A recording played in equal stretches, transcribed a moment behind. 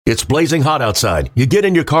It's blazing hot outside. You get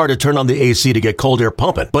in your car to turn on the AC to get cold air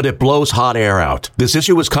pumping, but it blows hot air out. This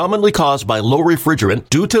issue is commonly caused by low refrigerant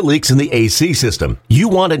due to leaks in the AC system. You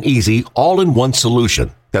want an easy, all-in-one solution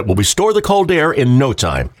that will restore the cold air in no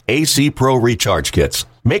time. AC Pro Recharge Kits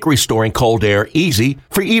make restoring cold air easy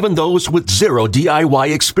for even those with zero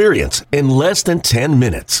DIY experience in less than 10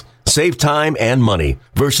 minutes. Save time and money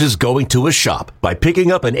versus going to a shop by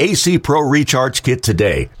picking up an AC Pro Recharge Kit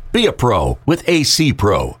today. Be a pro with AC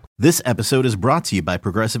Pro. This episode is brought to you by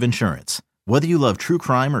Progressive Insurance. Whether you love true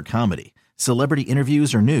crime or comedy, celebrity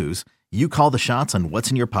interviews or news, you call the shots on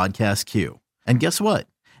what's in your podcast queue. And guess what?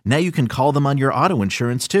 Now you can call them on your auto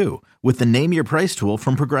insurance too with the Name Your Price tool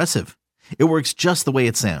from Progressive. It works just the way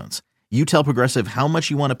it sounds. You tell Progressive how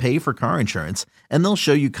much you want to pay for car insurance, and they'll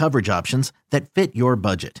show you coverage options that fit your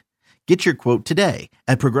budget. Get your quote today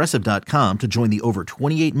at Progressive.com to join the over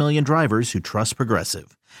 28 million drivers who trust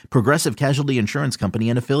Progressive. Progressive Casualty Insurance Company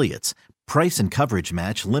and Affiliates. Price and coverage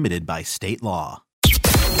match limited by state law.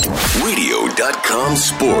 Radio.com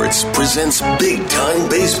Sports presents Big Time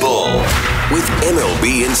Baseball with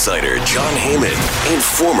MLB insider Jon Heyman and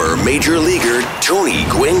former Major Leaguer Tony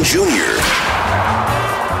Gwynn Jr.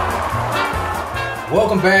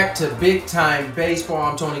 Welcome back to Big Time Baseball.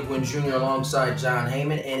 I'm Tony Gwynn Jr. alongside Jon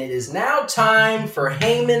Heyman, and it is now time for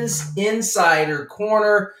Heyman's Insider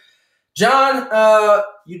Corner. Jon,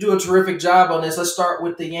 you do a terrific job on this. Let's start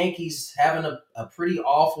with the Yankees having a pretty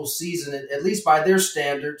awful season, at least by their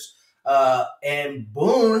standards. And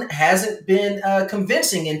Boone hasn't been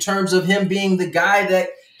convincing in terms of him being the guy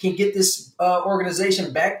that can get this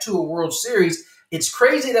organization back to a World Series. It's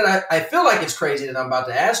crazy that I feel like it's crazy that I'm about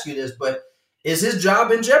to ask you this, but is his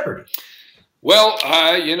job in jeopardy? Well,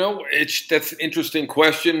 that's an interesting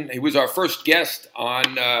question. He was our first guest on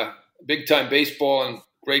Big Time Baseball, and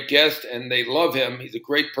great guest, and they love him. He's a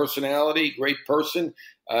great personality, great person.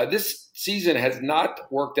 This season has not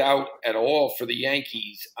worked out at all for the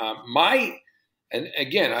Yankees. And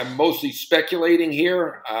again, I'm mostly speculating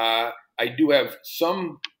here. I do have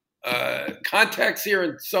some contacts here,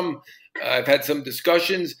 and I've had some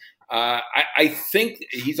discussions. I think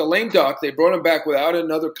he's a lame duck. They brought him back without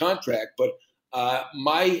another contract, but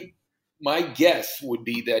my guess would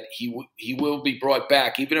be that he will be brought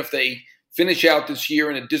back, even if they finish out this year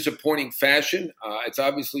in a disappointing fashion. It's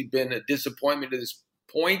obviously been a disappointment to this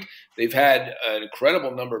point. They've had an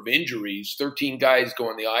incredible number of injuries, 13 guys go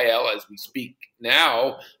on the IL as we speak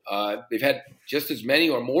now. They've had just as many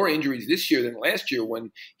or more injuries this year than last year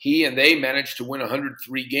when he and they managed to win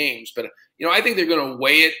 103 games. But, I think they're going to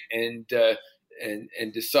weigh it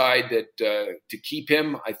and decide that to keep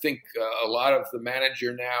him. I think a lot of the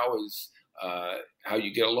manager now is how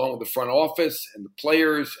you get along with the front office and the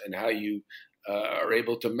players and how you are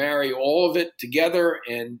able to marry all of it together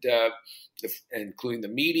and including the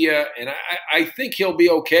media. And I think he'll be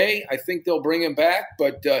okay. I think they'll bring him back,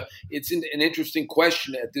 but it's an interesting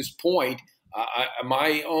question at this point.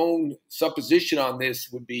 My own supposition on this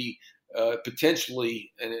would be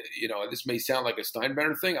potentially, and this may sound like a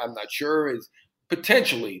Steinbrenner thing, I'm not sure, is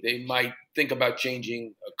potentially they might think about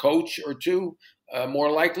changing a coach or two,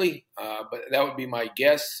 more likely, but that would be my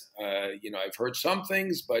guess. I've heard some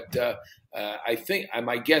things, but I think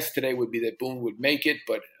my guess today would be that Boone would make it,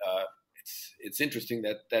 but it's interesting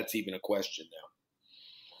that that's even a question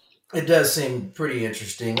now. It does seem pretty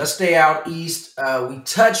interesting. Let's stay out east. We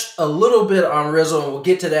touched a little bit on Rizzo, and we'll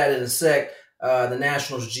get to that in a sec, the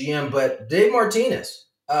Nationals GM, but Dave Martinez,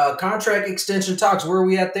 contract extension talks, where are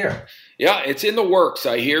we at there? Yeah, it's in the works,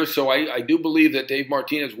 I hear. So I do believe that Dave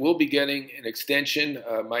Martinez will be getting an extension.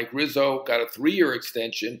 Mike Rizzo got a 3-year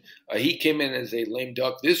extension. He came in as a lame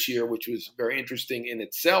duck this year, which was very interesting in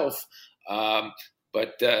itself.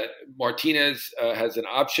 But Martinez has an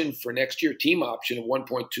option for next year, team option of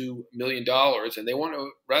 $1.2 million. And they want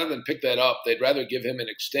to, rather than pick that up, they'd rather give him an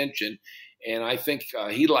extension. And I think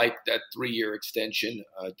he liked that 3-year extension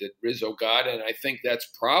that Rizzo got. And I think that's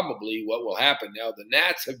probably what will happen. Now, the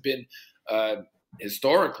Nats have been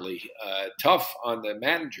historically tough on the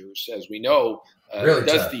managers, as we know. Really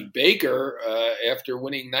Dusty tough. Baker, after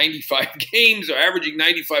winning 95 games or averaging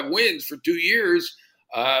 95 wins for 2 years,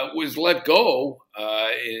 was let go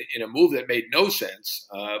in a move that made no sense.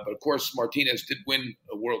 But, of course, Martinez did win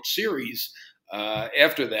a World Series.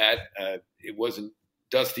 After that, it wasn't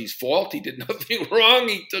Dusty's fault. He did nothing wrong.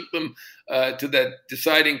 He took them to that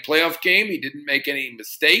deciding playoff game. He didn't make any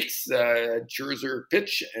mistakes. Scherzer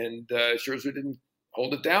pitch, and Scherzer didn't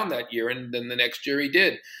hold it down that year, and then the next year he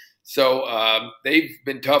did. So they've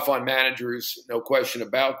been tough on managers, no question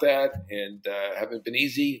about that, and haven't been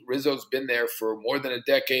easy. Rizzo's been there for more than a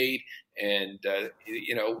decade. And,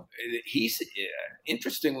 he's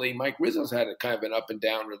interestingly, Mike Rizzo's had a kind of an up and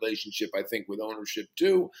down relationship, I think, with ownership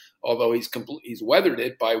too, although he's weathered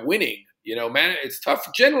it by winning. It's tough,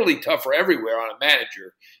 generally tougher everywhere on a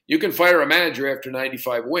manager. You can fire a manager after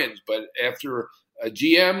 95 wins, but after a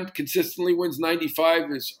GM consistently wins 95,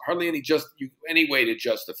 there's hardly any way to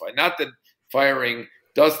justify. Not that firing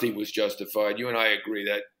Dusty was justified. You and I agree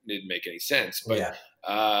that didn't make any sense. But,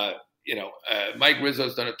 Mike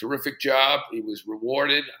Rizzo's done a terrific job. He was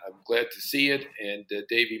rewarded. I'm glad to see it. And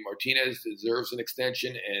Davey Martinez deserves an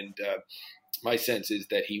extension. And my sense is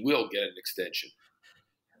that he will get an extension.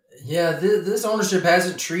 Yeah, this ownership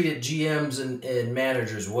hasn't treated GMs and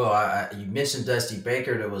managers well. You mentioned Dusty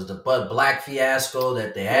Baker. There was the Bud Black fiasco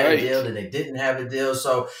that they had a deal, then they didn't have a deal.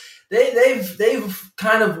 So they've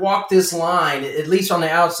kind of walked this line, at least on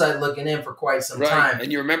the outside looking in, for quite some time.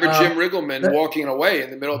 And you remember Jim Riggleman walking away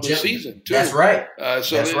in the middle of the season, too. That's right.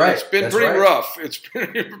 It's been pretty rough. It's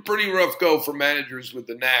been a pretty rough go for managers with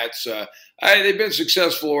the Nats. They've been a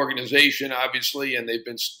successful organization, obviously, and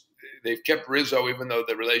they've kept Rizzo, even though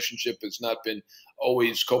the relationship has not been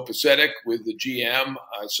always copacetic with the GM.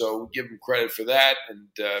 So give them credit for that. And,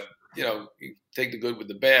 take the good with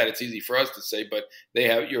the bad. It's easy for us to say, but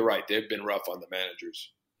you're right. They've been rough on the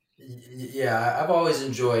managers. Yeah, I've always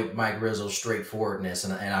enjoyed Mike Rizzo's straightforwardness,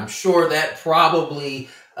 and I'm sure that probably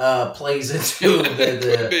plays into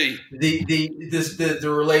the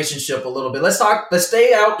relationship a little bit. Let's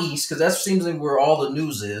stay out east, because that seems like where all the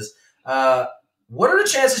news is. What are the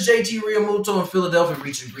chances JT Realmuto and Philadelphia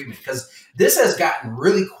reach an agreement? Because this has gotten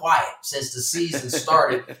really quiet since the season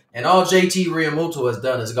started, and all JT Realmuto has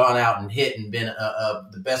done is gone out and hit and been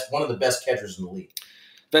one of the best catchers in the league.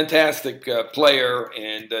 Fantastic player,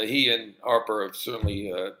 and he and Harper have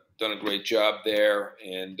certainly done a great job there,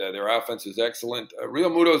 and their offense is excellent.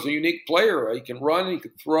 Realmuto is a unique player. He can run, he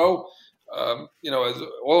can throw. As an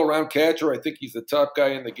all-around catcher, I think he's the top guy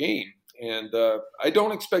in the game. And I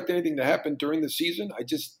don't expect anything to happen during the season.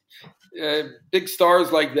 Big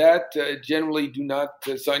stars like that generally do not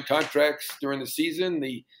sign contracts during the season.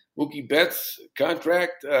 The Mookie Betts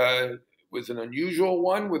contract was an unusual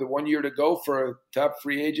one with 1 year to go for a top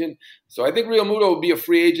free agent. So I think Realmuto will be a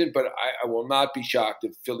free agent, but I will not be shocked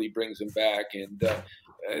if Philly brings him back. And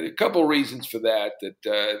a couple reasons for that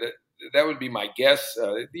would be my guess.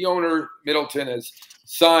 The owner, Middleton, has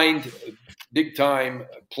signed big-time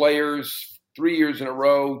players 3 years in a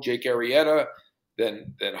row, Jake Arrieta,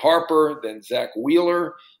 then Harper, then Zach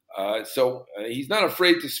Wheeler. So he's not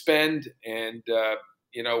afraid to spend. And,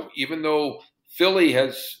 even though Philly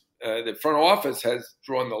has the front office has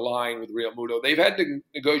drawn the line with Realmuto, they've had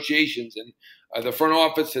negotiations, and the front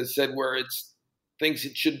office has said where it thinks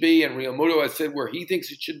it should be, and Realmuto has said where he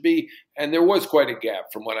thinks it should be. And there was quite a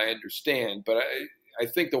gap from what I understand. But I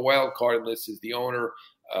think the wild card in this is the owner,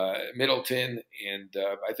 Middleton, and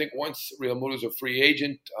I think once Realmuto's a free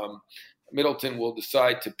agent, Middleton will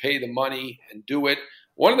decide to pay the money and do it.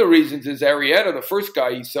 One of the reasons is Arrieta, the first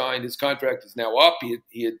guy he signed, his contract is now up.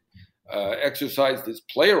 He had exercised his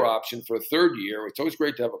player option for a third year. It's always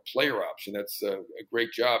great to have a player option. That's a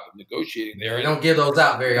great job of negotiating there. They don't give those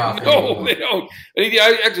out very often. No, anymore. They don't. And he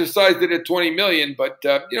exercised it at $20 million, but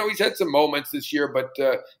he's had some moments this year, but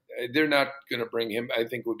they're not going to bring him. I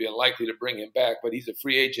think it would be unlikely to bring him back, but he's a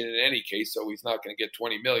free agent in any case, so he's not going to get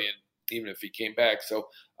 $20 million even if he came back. So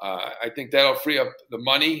I think that'll free up the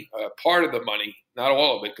money, part of the money, not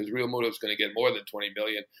all of it, because Realmuto is going to get more than $20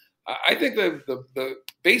 million. I think the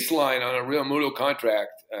baseline on a Realmuto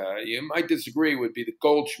contract, you might disagree, would be the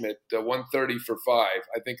Goldschmidt, $130 for $5.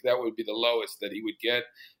 I think that would be the lowest that he would get.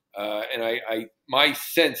 And my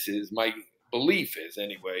sense is, my belief is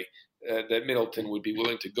anyway, that Middleton would be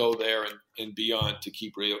willing to go there and beyond to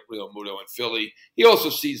keep Realmuto in Philly. He also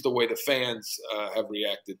sees the way the fans have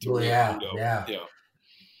reacted to Realmuto. Yeah.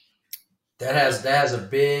 That has a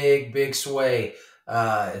big sway.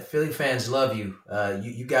 Philly fans love you.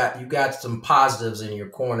 You got some positives in your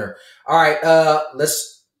corner. All right,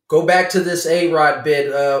 let's go back to this A-Rod bid.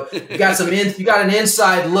 You got an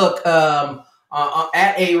inside look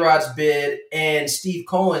at A-Rod's bid and Steve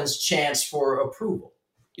Cohen's chance for approval.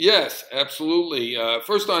 Yes, absolutely.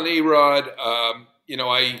 First on A-Rod,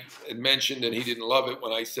 I had mentioned, and he didn't love it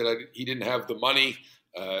when I said he didn't have the money.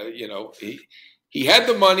 He had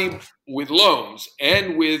the money with loans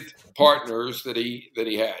and with partners that he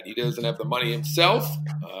had. He doesn't have the money himself.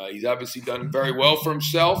 He's obviously done very well for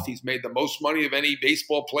himself. He's made the most money of any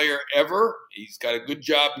baseball player ever. He's got a good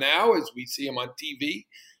job now, as we see him on TV.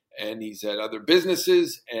 And he's had other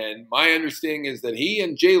businesses. And my understanding is that he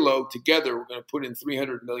and J-Lo together were going to put in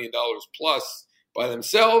 $300 million plus by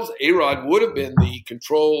themselves. A-Rod would have been the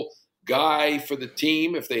control guy for the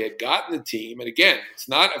team if they had gotten the team. And again, it's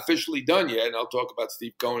not officially done yet, and I'll talk about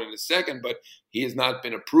Steve Cohen in a second, but he has not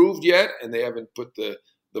been approved yet, and they haven't put the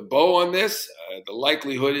bow on this. The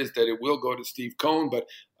likelihood is that it will go to Steve Cohen, but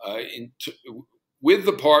with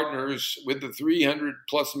the partners, with the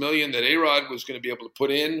 $300+ million that A-Rod was going to be able to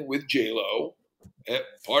put in with J-Lo,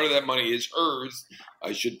 part of that money is hers,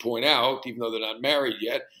 I should point out, even though they're not married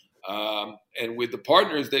yet. And with the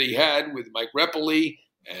partners that he had with Mike Repoli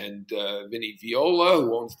and Vinny Viola,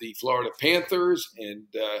 who owns the Florida Panthers, and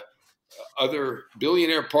other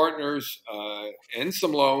billionaire partners and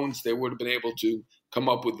some loans, they would have been able to come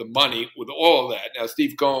up with the money with all of that. Now,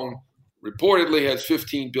 Steve Cohen reportedly has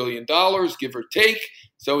 $15 billion, give or take,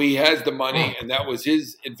 so he has the money, and that was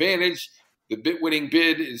his advantage. The winning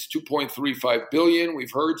bid is $2.35 billion.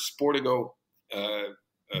 We've heard Sportigo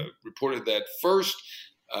reported that first.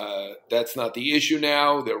 That's not the issue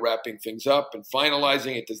now. They're wrapping things up and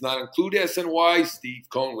finalizing. It does not include SNY. Steve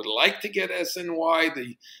Cohen would like to get SNY,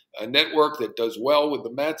 the network that does well with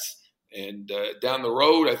the Mets. And down the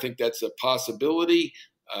road, I think that's a possibility.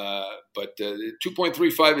 But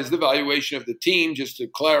 2.35 is the valuation of the team. Just to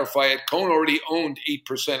clarify it, Cohen already owned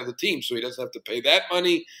 8% of the team, so he doesn't have to pay that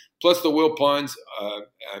money. Plus the Wilpons,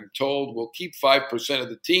 I'm told, will keep 5% of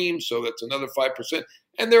the team, so that's another 5%.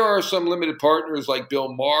 And there are some limited partners like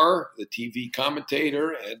Bill Maher, the TV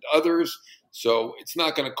commentator, and others. So it's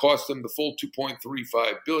not going to cost them the full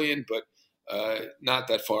 $2.35 billion, but not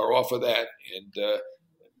that far off of that. And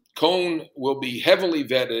Cohen will be heavily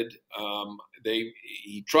vetted.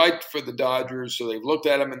 He tried for the Dodgers, so they've looked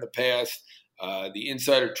at him in the past. The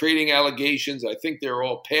insider trading allegations, I think they're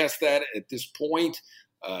all past that at this point.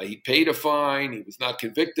 He paid a fine. He was not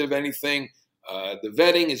convicted of anything. The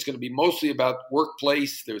vetting is going to be mostly about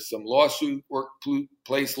workplace. There's some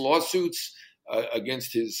workplace lawsuits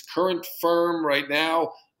against his current firm right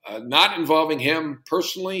now, not involving him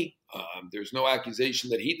personally. There's no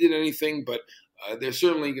accusation that he did anything, but they're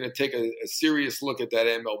certainly going to take a serious look at that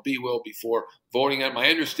MLB will before voting on. My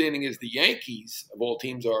understanding is the Yankees, of all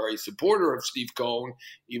teams, are a supporter of Steve Cohen,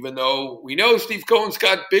 even though we know Steve Cohen's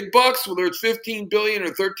got big bucks, whether it's $15 billion or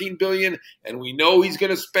 $13 billion, and we know he's going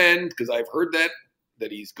to spend, because I've heard that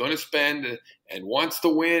he's going to spend and wants to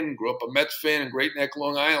win. Grew up a Mets fan in Great Neck,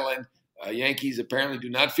 Long Island. Yankees apparently do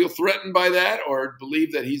not feel threatened by that or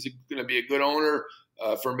believe that he's going to be a good owner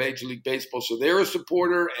for Major League Baseball. So they're a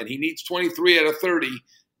supporter, and he needs 23 out of 30.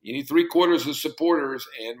 You need 3/4 of supporters,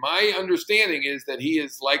 and my understanding is that he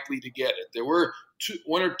is likely to get it. There were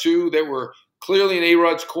one or two that were clearly in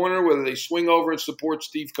A-Rod's corner. Whether they swing over and support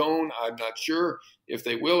Steve Cohen, I'm not sure if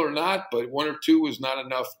they will or not, but one or two was not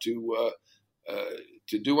enough to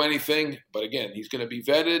do anything. But again, he's going to be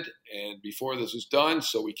vetted, and before this is done,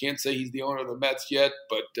 so we can't say he's the owner of the Mets yet,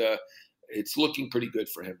 but it's looking pretty good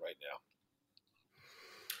for him right now.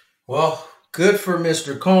 Well, good for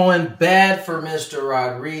Mr. Cohen, bad for Mr.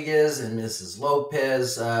 Rodriguez and Mrs.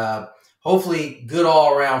 Lopez. Hopefully good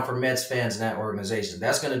all around for Mets fans in that organization.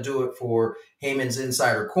 That's going to do it for Heyman's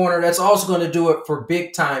Insider Corner. That's also going to do it for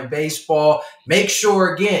Big Time Baseball. Make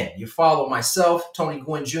sure, again, you follow myself, Tony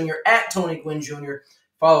Gwynn Jr., at Tony Gwynn Jr.,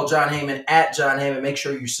 follow John Heyman at John Heyman. Make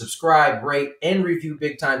sure you subscribe, rate, and review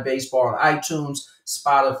Big Time Baseball on iTunes,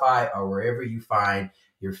 Spotify, or wherever you find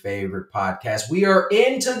your favorite podcast. We are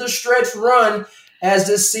into the stretch run as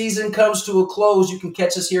this season comes to a close. You can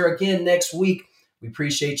catch us here again next week. We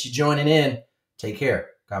appreciate you joining in. Take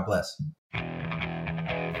care. God bless.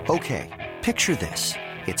 Okay, picture this.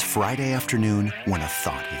 It's Friday afternoon when a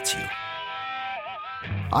thought hits you.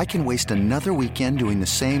 I can waste another weekend doing the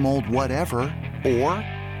same old whatever, or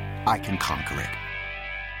I can conquer it.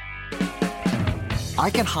 I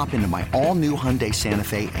can hop into my all-new Hyundai Santa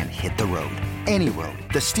Fe and hit the road. Any road.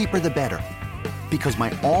 The steeper, the better. Because my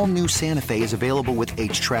all-new Santa Fe is available with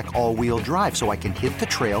H-Track all-wheel drive, so I can hit the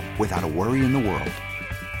trail without a worry in the world.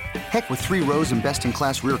 Heck, with 3 rows and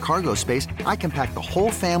best-in-class rear cargo space, I can pack the whole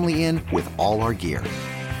family in with all our gear.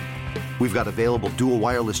 We've got available dual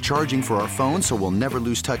wireless charging for our phones, so we'll never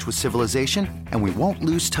lose touch with civilization, and we won't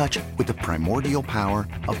lose touch with the primordial power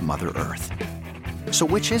of Mother Earth. So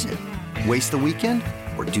which is it? Waste the weekend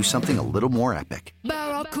or do something a little more epic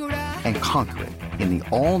and conquer it in the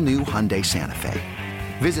all-new Hyundai Santa Fe.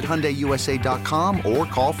 Visit HyundaiUSA.com or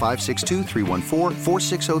call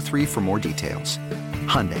 562-314-4603 for more details.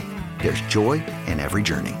 Hyundai, there's joy in every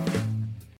journey.